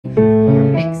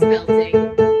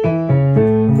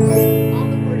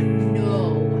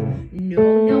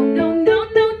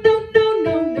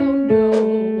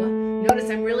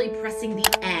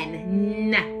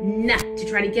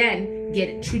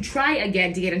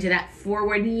again, to get into that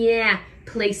forward, yeah,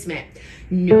 placement.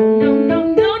 No, no,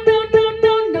 no, no, no, no,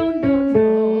 no, no, no,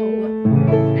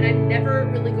 no. And I'm never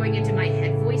really going into my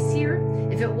head voice here.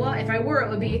 If I were, it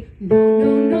would be no,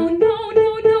 no, no,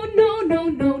 no, no, no, no, no,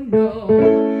 no,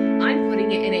 no. I'm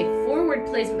putting it in a forward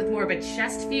placement with more of a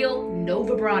chest feel, no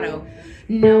vibrato.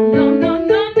 No, no, no,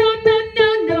 no, no, no,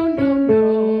 no, no, no,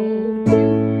 no.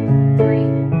 2, 3,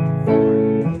 4.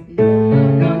 No,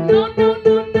 no, no, no,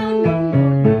 no, no, no, no,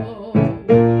 no.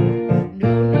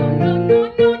 No, no, no,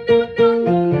 no, no, no, no,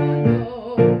 no, no.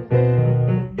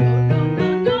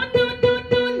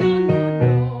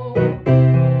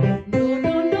 No, no,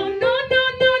 no, no, no,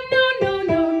 no,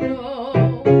 no, no, no,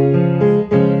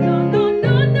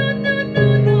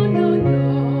 no.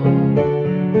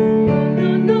 No,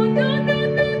 no, no, no, no,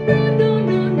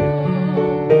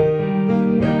 no,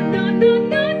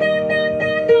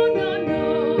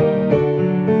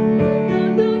 no,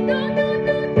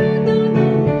 no,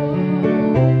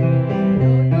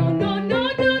 no, no.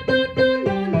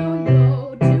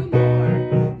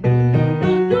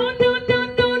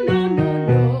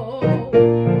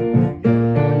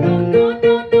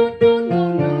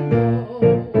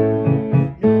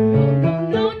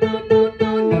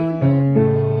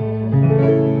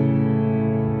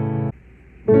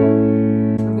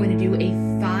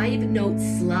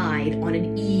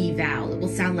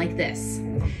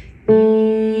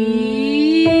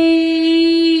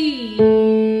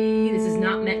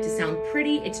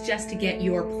 It's just to get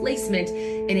your placement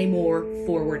in a more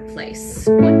forward place.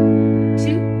 1,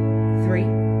 2, 3,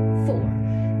 4.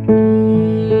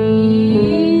 E,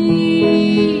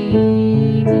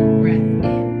 deep breath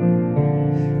in.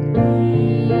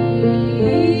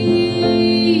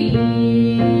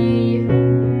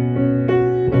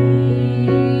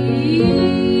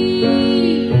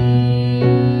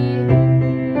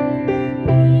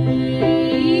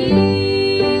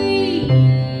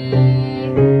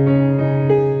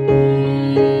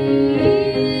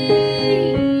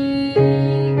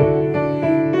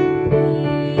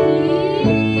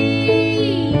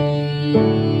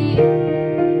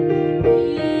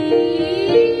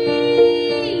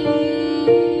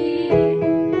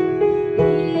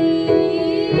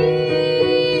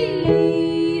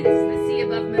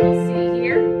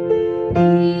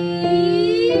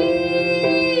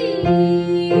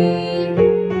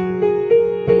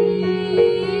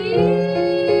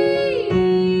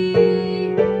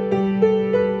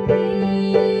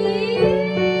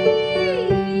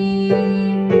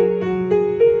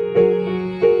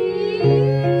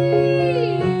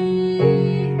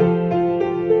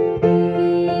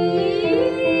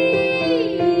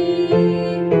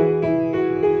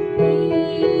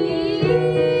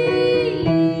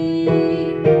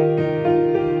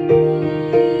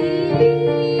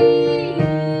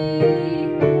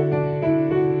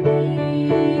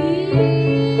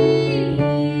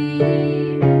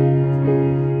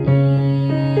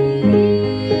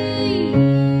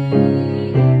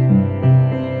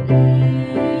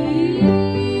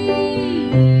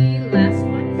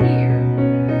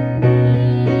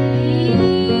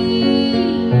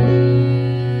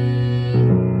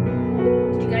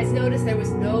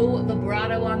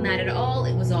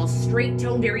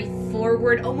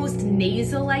 Almost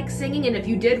nasal-like singing, and if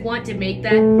you did want to make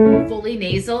that fully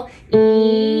nasal,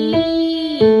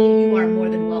 you are more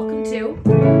than welcome to.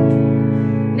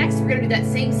 Next, we're going to do that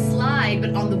same slide,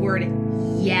 but on the word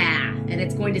yeah, and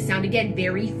it's going to sound again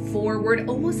very forward,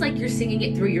 almost like you're singing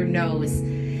it through your nose.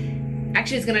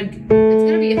 Actually, it's gonna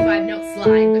be a 5-note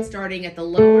slide, but starting at the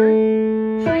lower,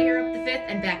 higher up the 5th,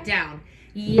 and back down.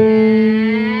 Yeah.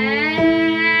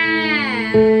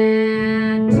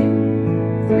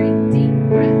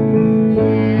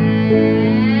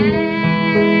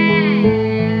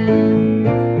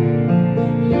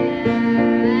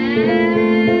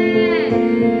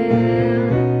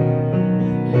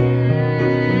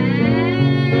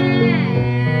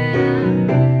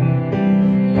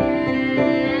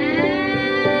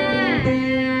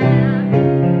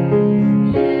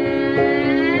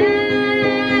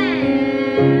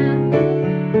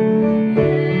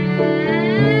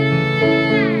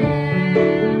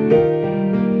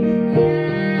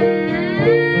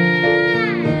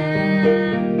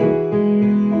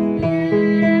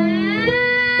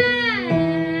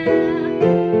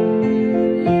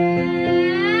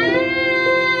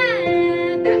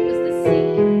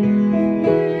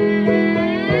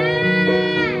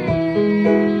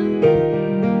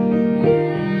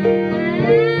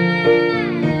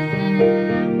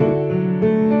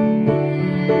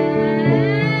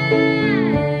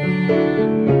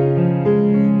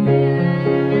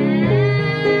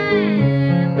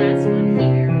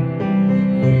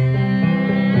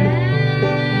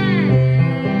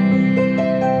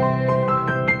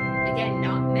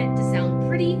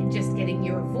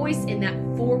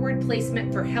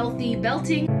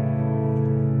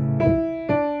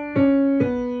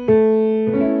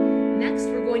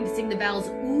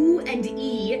 and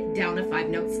E down a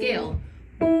 5-note scale.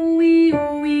 Ooh-wee,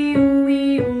 ooh-wee,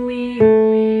 ooh-wee, ooh-wee,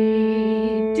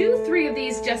 ooh-wee. Do 3 of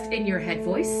these just in your head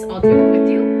voice. I'll do it with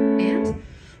you. And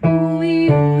ooh-wee,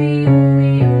 ooh-wee,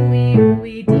 ooh-wee, ooh-wee,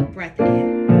 ooh-wee. Deep breath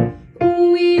in.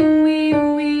 Ooh-wee, ooh-wee,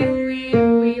 ooh-wee, ooh-wee,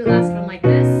 ooh-wee. Last one like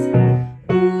this.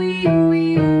 Ooh-wee,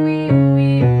 ooh-wee, ooh-wee,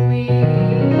 ooh-wee, ooh-wee.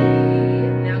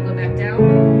 Now go back down.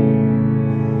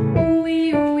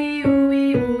 Ooh-wee, ooh-wee,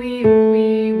 ooh-wee, ooh-wee,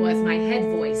 ooh-wee was my head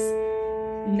voice.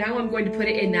 Now I'm going to put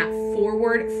it in that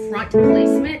forward front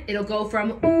placement. It'll go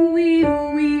from ooh-wee,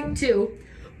 ooh-wee to,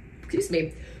 excuse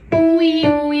me, ooh-wee,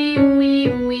 ooh-wee, ooh-wee,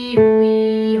 ooh-wee,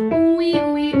 ooh-wee, ooh-wee,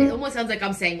 ooh-wee. It almost sounds like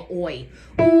I'm saying oi.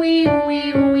 Ooh-wee,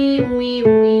 ooh-wee, ooh-wee, ooh-wee,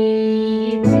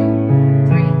 ooh-wee. 2, 3,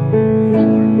 4.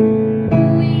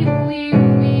 Ooh-wee, ooh-wee,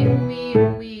 ooh-wee, ooh-wee,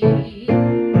 ooh-wee.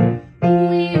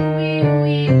 Ooh-wee, ooh-wee,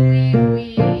 ooh-wee, ooh-wee,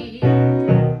 ooh-wee.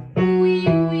 Ooh-wee,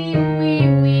 ooh-wee,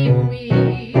 ooh-wee, ooh-wee,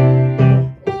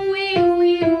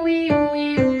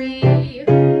 ooh-wee.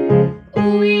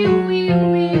 Ooh-wee, ooh-wee,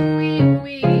 ooh-wee, ooh-wee,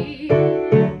 ooh-wee.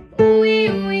 Ooh-wee,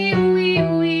 ooh-wee,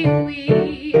 ooh-wee, ooh-wee,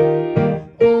 ooh-wee.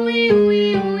 Ooh-wee,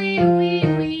 ooh-wee, ooh-wee, ooh-wee, ooh-wee. Ooh-wee, ooh-wee,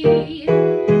 ooh-wee, ooh-wee, ooh-wee. Ooh-wee, ooh-wee, ooh-wee, ooh-wee,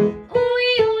 ooh-wee.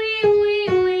 Ooh-wee,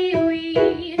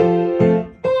 ooh-wee, ooh-wee, ooh-wee,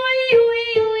 ooh-wee. Ooh-wee,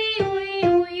 ooh-wee, ooh-wee, ooh-wee,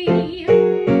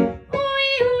 ooh-wee.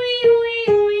 Ooh-wee, ooh-wee,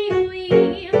 ooh-wee, ooh-wee, ooh-wee.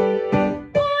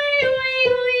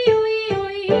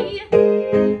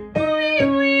 Ooh-wee,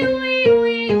 ooh-wee,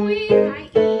 ooh-wee, ooh-wee, ooh-wee. High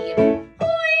E.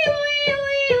 Ooh-wee,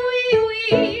 ooh-wee,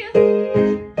 ooh-wee, ooh-wee, ooh-wee. Ooh-wee, ooh-wee, ooh-wee, ooh-wee, ooh-wee.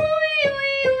 Ooh-wee,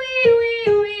 ooh-wee, ooh-wee,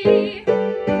 ooh-wee, ooh-wee.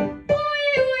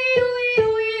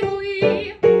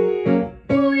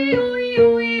 Ooh-wee, ooh-wee,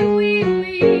 ooh-wee, ooh-wee, ooh-wee. Ooh-wee,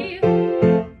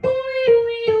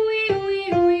 ooh-wee, ooh-wee, ooh-wee, ooh-wee. Ooh-wee, ooh-wee, ooh-wee,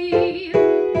 ooh-wee, ooh-wee.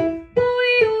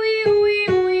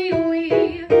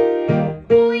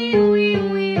 Ooh-wee, ooh-wee,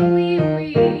 ooh-wee,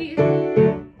 ooh-wee, ooh-wee.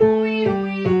 Ooh-wee,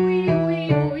 ooh-wee, ooh-wee,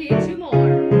 ooh-wee, ooh-wee. 2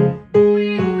 more.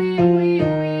 Ooh-wee, ooh-wee, ooh-wee,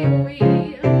 ooh-wee, ooh-wee.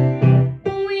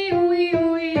 Ooh-wee, ooh-wee,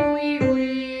 ooh-wee, ooh-wee,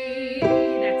 ooh-wee.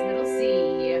 That's middle C.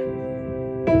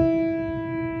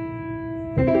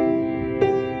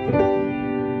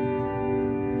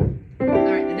 All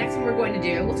right, the next one we're going to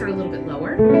do, we'll start a little bit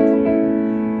lower.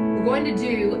 We're going to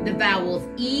do the vowels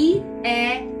E, E,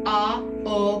 A,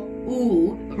 O,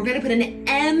 U, but we're going to put an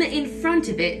M in front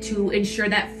of it to ensure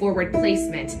that forward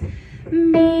placement.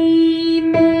 Me,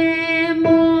 me,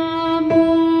 mo,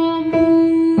 mo,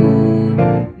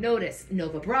 moo. Notice, no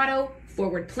vibrato,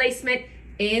 forward placement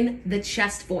in the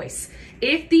chest voice.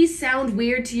 If these sound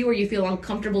weird to you or you feel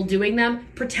uncomfortable doing them,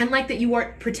 pretend that you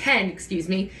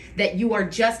are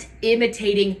just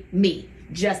imitating me.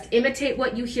 Just imitate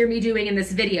what you hear me doing in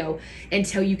this video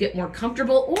until you get more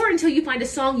comfortable or until you find a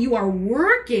song you are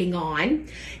working on.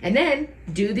 And then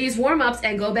do these warm-ups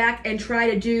and go back and try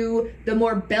to do the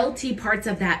more belty parts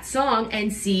of that song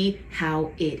and see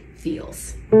how it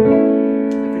feels.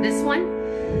 For this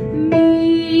one,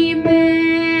 me,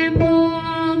 me,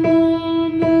 mo, mo,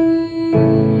 moo.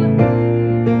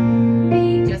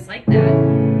 Me, just like that.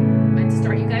 I'm going to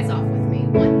start you guys off with me.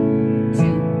 1,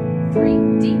 2,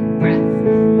 3, deep breath.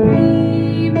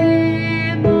 Me,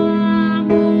 me, mo,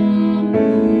 mo,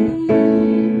 moo.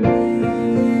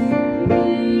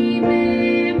 Me,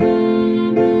 me, mo,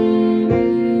 mo, moo.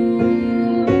 Me, me, mo,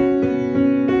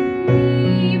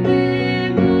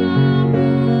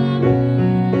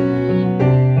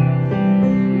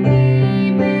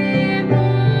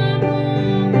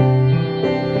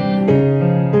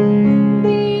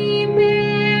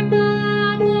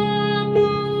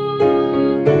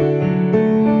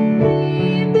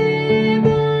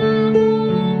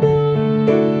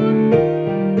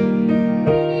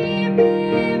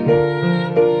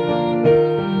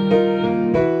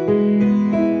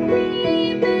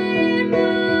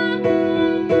 mo,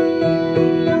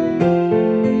 moo.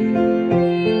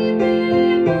 Me, me,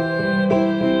 mo, mo,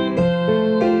 moo.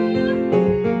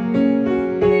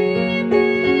 Me, me,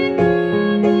 mo,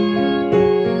 mo,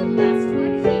 last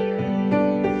one here.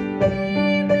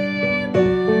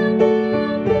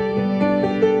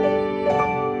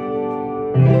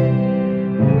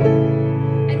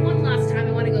 And one last time,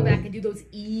 I want to go back and do those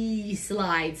E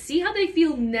slides. See how they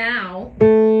feel now? We're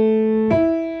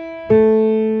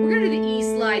going to do the E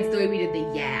slides the way we did the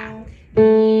yeah.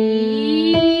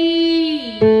 E.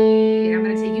 And I'm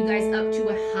going to take you guys up to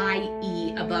a high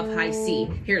E above high C.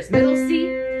 Here's middle C.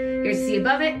 Here's C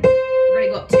above it. We're going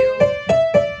to go up to,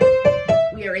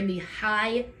 we are in the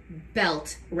high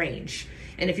belt range.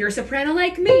 And if you're a soprano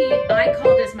like me, I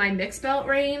call this my mixed belt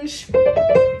range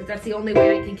because that's the only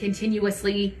way I can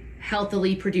continuously,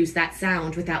 healthily produce that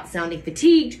sound without sounding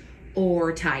fatigued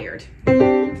or tired.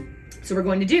 So we're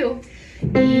going to do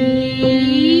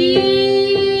E,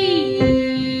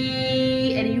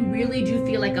 and you really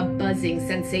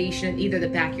sensation in either the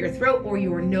back of your throat or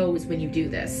your nose when you do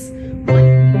this. 1,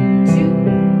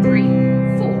 2,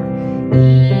 3, 4.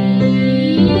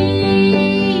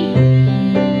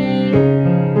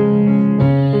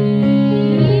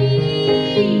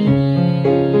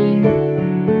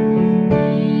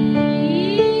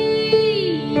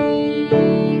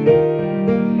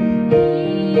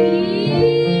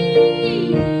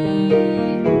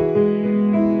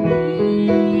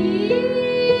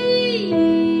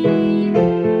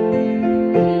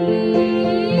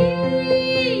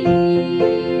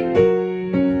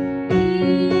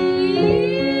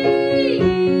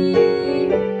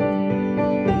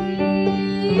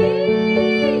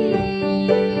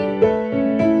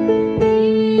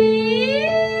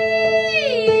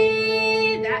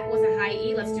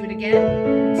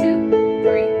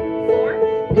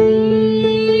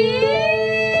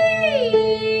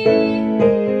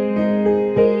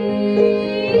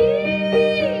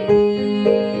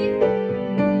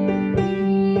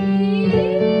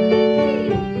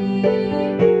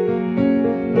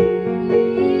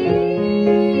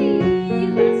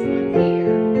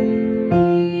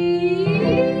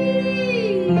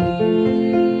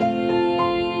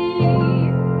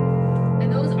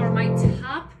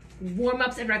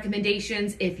 Warm-ups and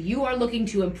recommendations if you are looking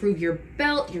to improve your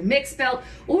belt, your mixed belt,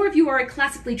 or if you are a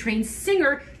classically trained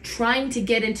singer trying to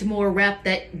get into more rep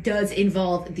that does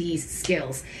involve these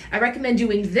skills. I recommend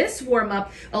doing this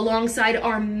warm-up alongside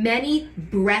our many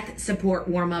breath support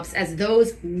warm-ups, as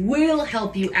those will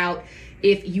help you out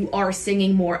if you are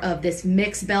singing more of this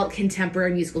mixed belt,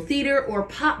 contemporary musical theater, or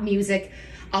pop music.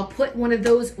 I'll put one of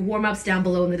those warm-ups down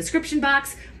below in the description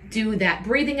box. Do that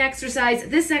breathing exercise,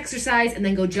 this exercise, and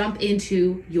then go jump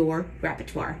into your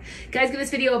repertoire. Guys, give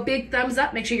this video a big thumbs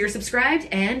up. Make sure you're subscribed,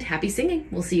 and happy singing.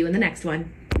 We'll see you in the next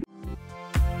one.